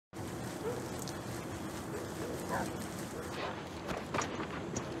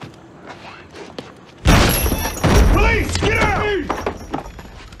Police, get out!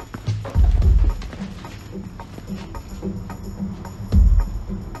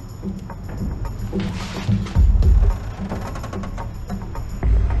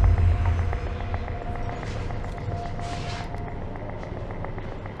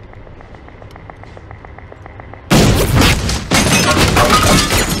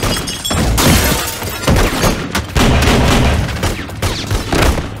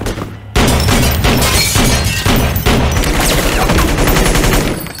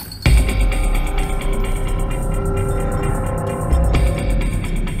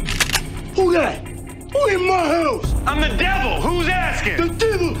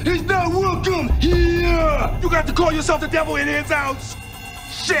 Call yourself the devil in his house?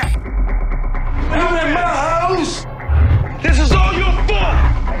 Shit! You in my house? This is all your fault!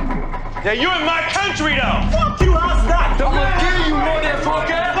 Yeah, you're in my country, though! Fuck you, how's that? I'm gonna kill you,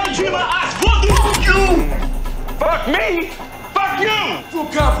 motherfucker! Fuck you, my ass! Fuck you! Fuck me! Fuck you!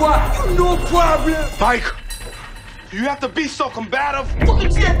 Fuck off, you no problem! Mike, you have to be so combative?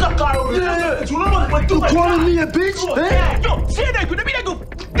 Fucking shit, you calling me a bitch? Yo, say that, let me go.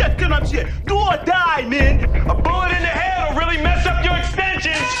 Do or die, man. A bullet in the head will really mess up your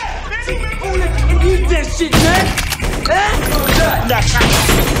extensions. Eat that shit, man.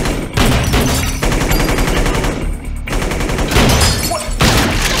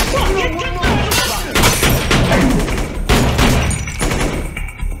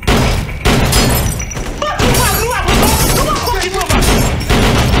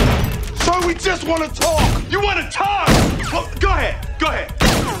 So we just want to talk. You want to talk? Well, go ahead. Go ahead.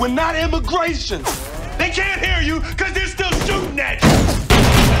 We're not immigration. They can't hear you because they're still shooting at you.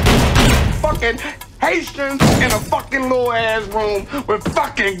 Fucking Haitians in a fucking little ass room with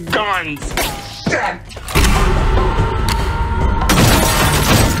fucking guns. Shit.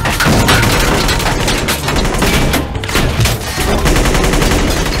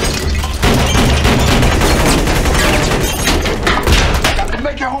 Got to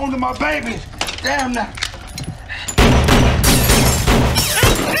make it home to my baby. Damn now.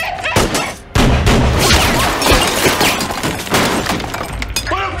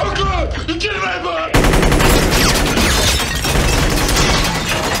 You get right back!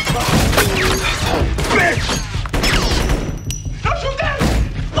 Bitch! Don't shoot them!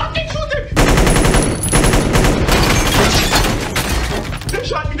 Fucking shoot them! They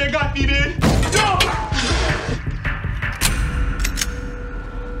shot me, they got me, man. No!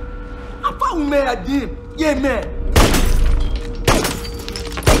 I'm fucking mad, dude. Yeah, man.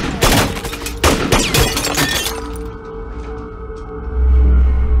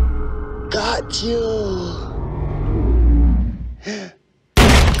 Got you.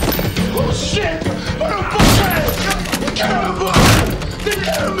 Oh shit! What a bullshit! Get out of the book! Get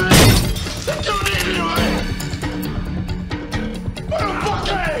out of me! Get out of me! What a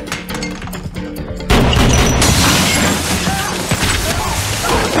bullshit!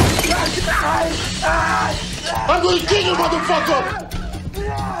 I'm gonna kill you, motherfucker!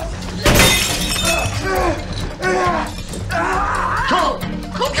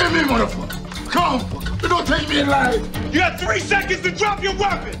 Come get me, motherfucker! Come! You don't take me alive! You have 3 seconds to drop your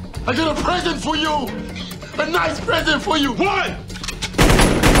weapon! I got a present for you! A nice present for you! 1!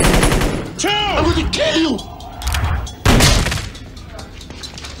 2! I'm gonna kill you!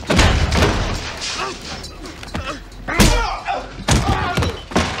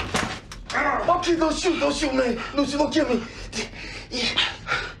 Okay, don't shoot, man. Don't kill me.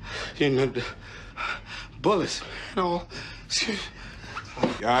 You know, the bullets, you know.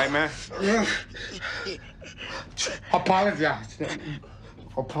 You all right, man? Apologize.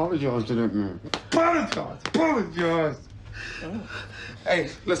 Apologize to that man. Apologize. Hey,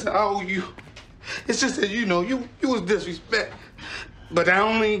 listen, I owe you. It's just that, you know, you was disrespect. But that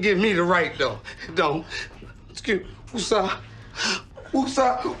don't mean give me the right, though. It don't. Excuse me.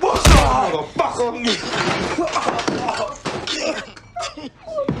 Woosah, motherfucker.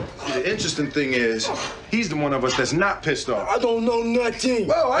 The interesting thing is, he's the one of us that's not pissed off. I don't know nothing.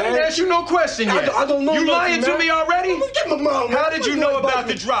 Well, I didn't ask you no question yet. I don't know you nothing, lying to me already? Get my mom, How did you know about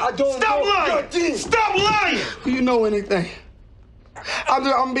the drop? I don't Stop know lying! nothing. Stop lying! Do you know anything?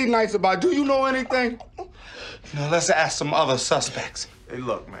 I'm being nice about it. Do you know anything? You know, let's ask some other suspects. Hey,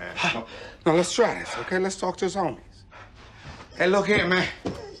 look, man. Now, let's try this, okay? Let's talk to his homies. Hey, look here, man.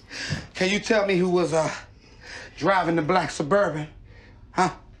 Can you tell me who was driving the black Suburban?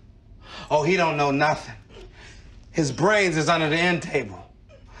 Huh? Oh, he don't know nothing. His brains is under the end table.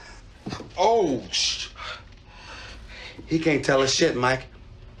 Oh, he can't tell us shit, Mike.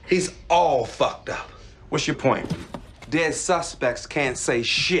 He's all fucked up. What's your point? Dead suspects can't say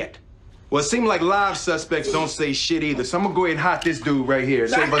shit. Well, it seems like live suspects don't say shit either, so I'm gonna go ahead and hot this dude right here.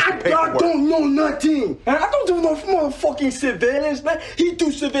 Save us the paperwork. I don't know nothing. And I don't do no motherfucking surveillance, man. He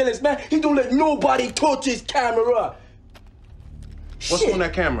do surveillance, man. He don't let nobody touch his camera. What's on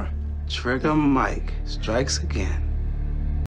that camera? Trigger Mike strikes again.